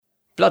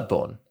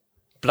Bloodborne.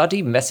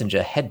 Bloody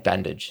messenger head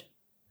bandage.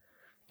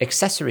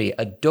 Accessory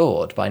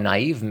adored by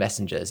naive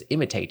messengers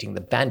imitating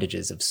the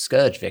bandages of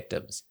scourge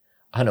victims,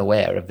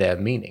 unaware of their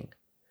meaning.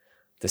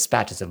 The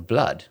spatters of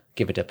blood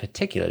give it a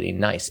particularly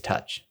nice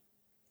touch.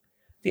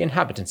 The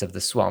inhabitants of the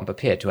swamp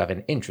appear to have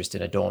an interest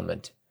in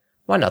adornment.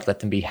 Why not let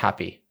them be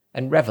happy,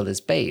 and revel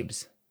as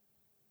babes?